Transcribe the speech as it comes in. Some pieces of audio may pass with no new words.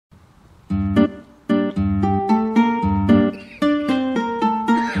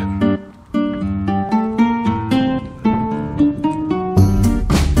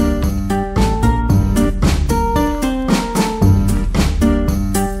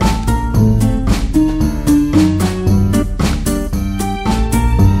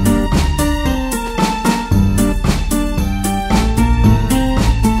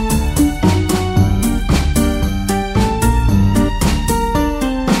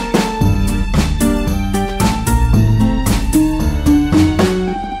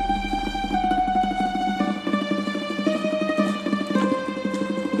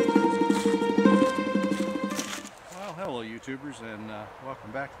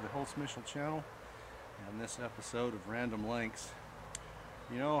back to the Holtz Mitchell channel and this episode of Random Lengths.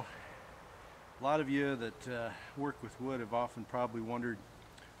 You know, a lot of you that work with wood have often probably wondered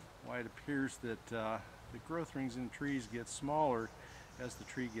why it appears that the growth rings in trees get smaller as the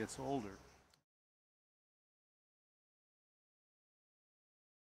tree gets older.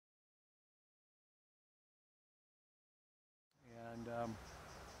 And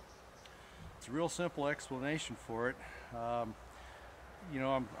it's a real simple explanation for it. You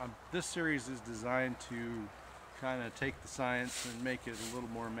know, this series is designed to kind of take the science and make it a little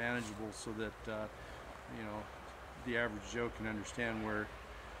more manageable so that you know, the average Joe can understand where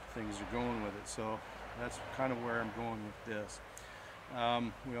things are going with it. So that's kind of where I'm going with this.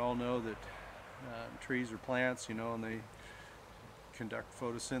 We all know that trees are plants, you know, and they conduct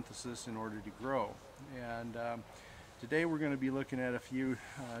photosynthesis in order to grow. And today we're going to be looking at a few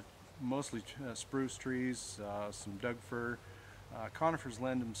mostly spruce trees, some Doug fir. Conifers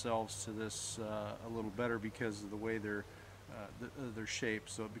lend themselves to this a little better because of the way they're shaped,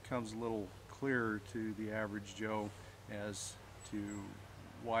 so it becomes a little clearer to the average Joe as to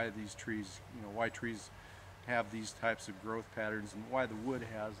why these trees, you know, why trees have these types of growth patterns and why the wood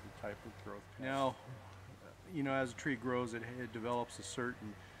has the type of growth pattern. Now, you know, as a tree grows, it develops a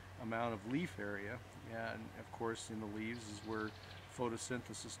certain amount of leaf area, and of course in the leaves is where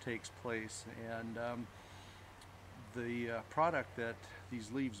photosynthesis takes place, and the product that these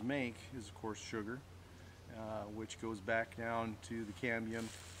leaves make is of course sugar, which goes back down to the cambium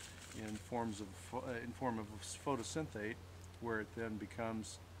in form of photosynthate, where it then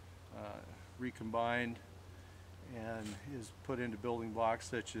becomes recombined and is put into building blocks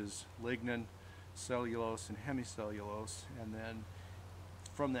such as lignin, cellulose, and hemicellulose, and then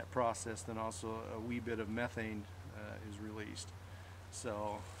from that process then also a wee bit of methane is released.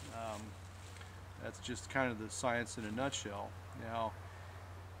 So that's just kind of the science in a nutshell. Now,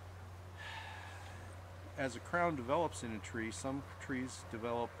 as a crown develops in a tree, some trees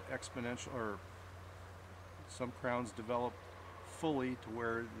develop exponential, or some crowns develop fully to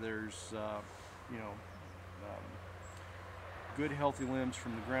where there's you know, good healthy limbs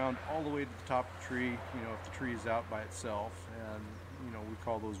from the ground all the way to the top of the tree, you know, if the tree is out by itself. And you know, we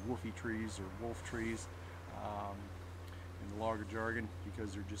call those woofy trees or wolf trees in the logger jargon,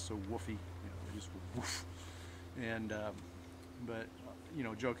 because they're just so woofy, you know, they just woof. And but you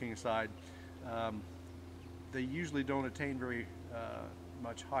know, joking aside, they usually don't attain very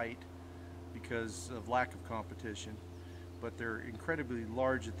much height because of lack of competition, but they're incredibly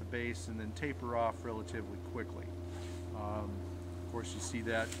large at the base and then taper off relatively quickly. Of course, you see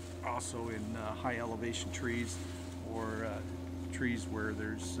that also in high elevation trees or trees where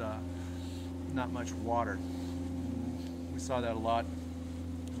there's not much water. We saw that a lot,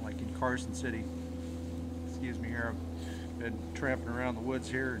 like in Carson City. Excuse me here, I've been tramping around the woods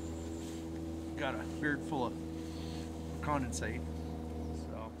here and got a beard full of condensate.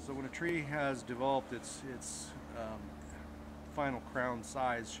 So when a tree has developed its final crown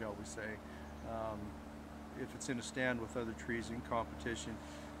size, shall we say, if it's in a stand with other trees in competition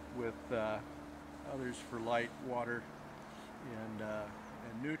with others for light, water, and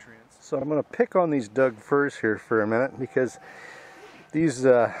nutrients. So I'm going to pick on these Doug firs here for a minute, because these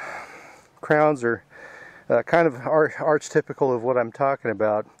crowns are kind of archetypical of what I'm talking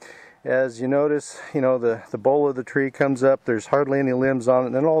about. As you notice, you know, the bole of the tree comes up, there's hardly any limbs on it,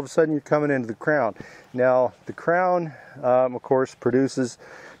 and then all of a sudden you're coming into the crown. Now the crown of course produces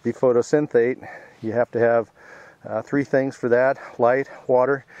the photosynthate. You have to have three things for that: light,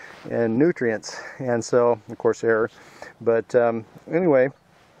 water, and nutrients, and so of course air. But anyway,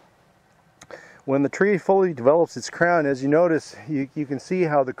 when the tree fully develops its crown, as you notice, you can see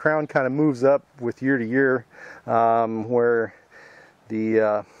how the crown kind of moves up with year to year, where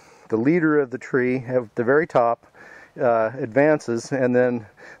the leader of the tree at the very top advances, and then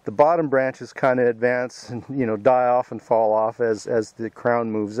the bottom branches kind of advance and, you know, die off and fall off as the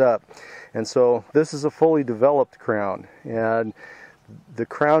crown moves up. And so this is a fully developed crown, and the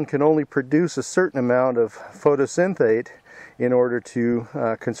crown can only produce a certain amount of photosynthate in order to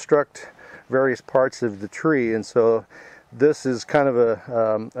construct various parts of the tree. And so this is kind of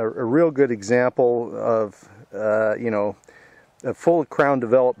a real good example of you know, a full crown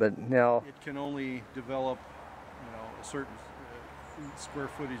development. Now it can only develop, you know, a certain square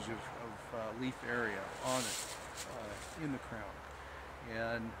footage of leaf area on it in the crown,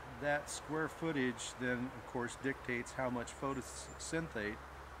 and that square footage then of course dictates how much photosynthate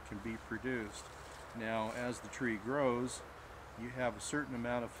can be produced. Now as the tree grows, you have a certain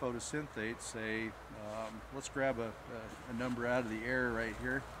amount of photosynthate, say let's grab a number out of the air right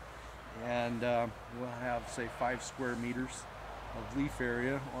here, and we'll have say 5 square meters of leaf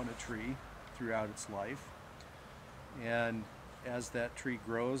area on a tree throughout its life. And as that tree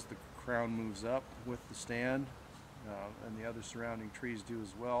grows, the crown moves up with the stand, and the other surrounding trees do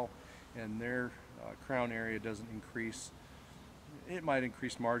as well, and their crown area doesn't increase. It might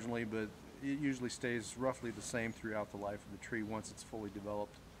increase marginally, but it usually stays roughly the same throughout the life of the tree once it's fully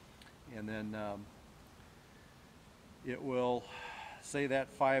developed. And then it will, say that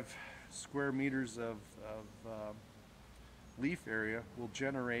 5 square meters of leaf area will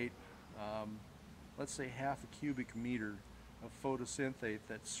generate, let's say, half a cubic meter of photosynthate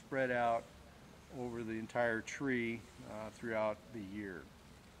that's spread out over the entire tree throughout the year.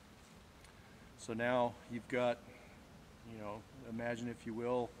 So now you've got, imagine, if you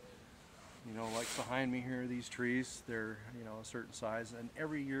will, like behind me here, these trees, they're, a certain size, and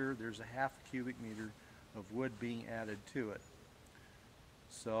every year there's a half a cubic meter of wood being added to it.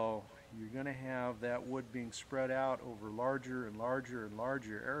 So you're going to have that wood being spread out over larger and larger and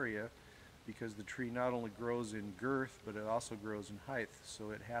larger area, because the tree not only grows in girth, but it also grows in height.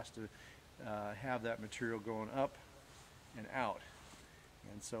 So it has to have that material going up and out.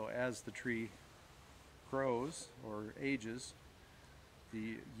 And so as the tree grows or ages,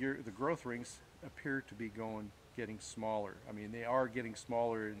 the growth rings appear to be getting smaller. I mean, they are getting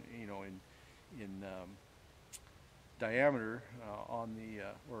smaller in diameter on the,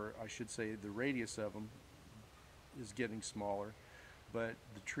 or I should say, the radius of them is getting smaller, but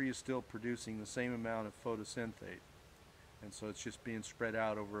the tree is still producing the same amount of photosynthate, and so it's just being spread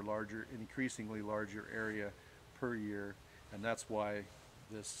out over a larger, increasingly larger area per year, and that's why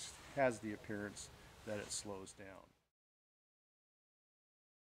this has the appearance that it slows down.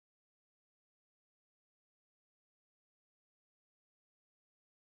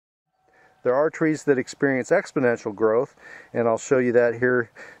 There are trees that experience exponential growth, and I'll show you that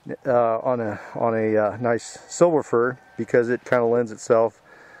here on a nice silver fir, because it kind of lends itself.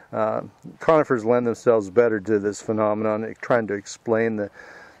 Conifers lend themselves better to this phenomenon, trying to explain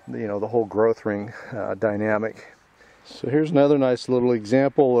the whole growth ring dynamic. So here's another nice little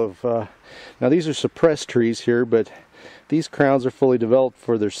example of, now these are suppressed trees here, but these crowns are fully developed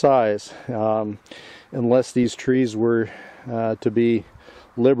for their size. Unless these trees were to be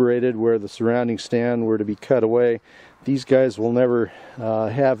liberated, where the surrounding stand were to be cut away, these guys will never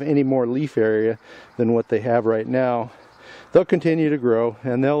have any more leaf area than what they have right now. They'll continue to grow,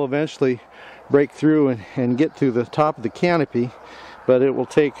 and they'll eventually break through and get to the top of the canopy, but it will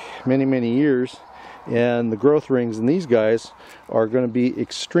take many, many years, and the growth rings in these guys are going to be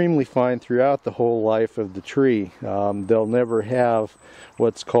extremely fine throughout the whole life of the tree. They'll never have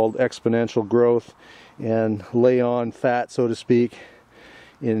what's called exponential growth and lay on fat, so to speak,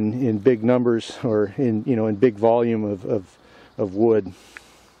 in big numbers, or in big volume of wood.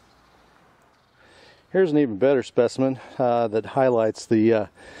 Here's an even better specimen that highlights the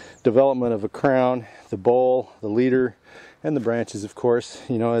development of a crown, the bowl, the leader, and the branches, of course.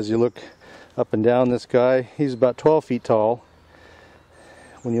 As you look up and down this guy, he's about 12 feet tall.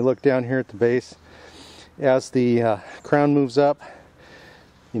 When you look down here at the base, as the crown moves up,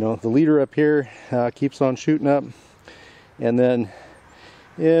 the leader up here keeps on shooting up, and then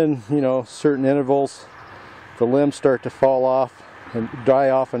in certain intervals the limbs start to fall off and die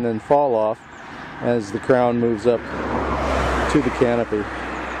off and then fall off as the crown moves up to the canopy.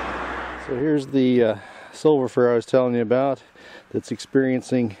 So here's the silver fir I was telling you about that's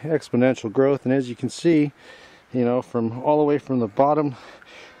experiencing exponential growth, and as you can see, from all the way from the bottom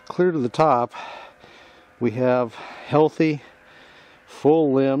clear to the top, we have healthy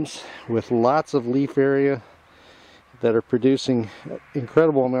full limbs with lots of leaf area that are producing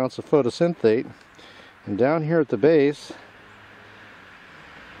incredible amounts of photosynthate. And down here at the base,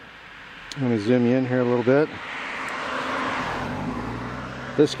 let me zoom you in here a little bit,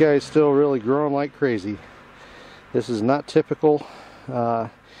 this guy is still really growing like crazy. This is not typical.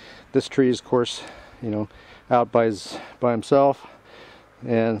 This tree is, of course, out by himself,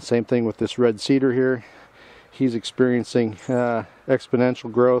 and same thing with this red cedar here. He's experiencing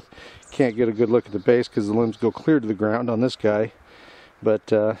exponential growth. Can't get a good look at the base because the limbs go clear to the ground on this guy,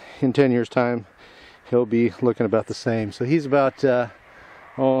 but in 10 years time he'll be looking about the same. So he's about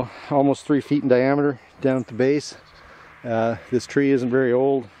almost 3 feet in diameter down at the base. This tree isn't very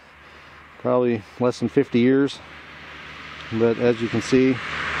old, probably less than 50 years, but as you can see,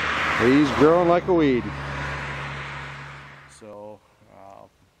 he's growing like a weed. So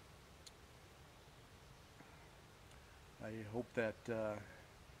I hope that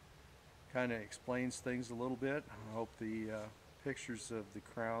kind of explains things a little bit. I hope the pictures of the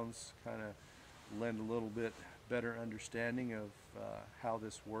crowns kind of lend a little bit better understanding of how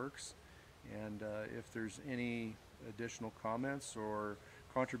this works, and if there's any additional comments or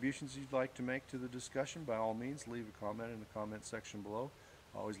contributions you'd like to make to the discussion, by all means, leave a comment in the comment section below.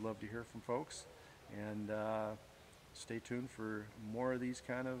 Always love to hear from folks. And stay tuned for more of these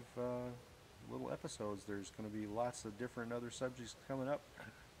kind of little episodes. There's going to be lots of different other subjects coming up,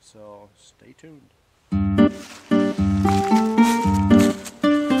 so stay tuned.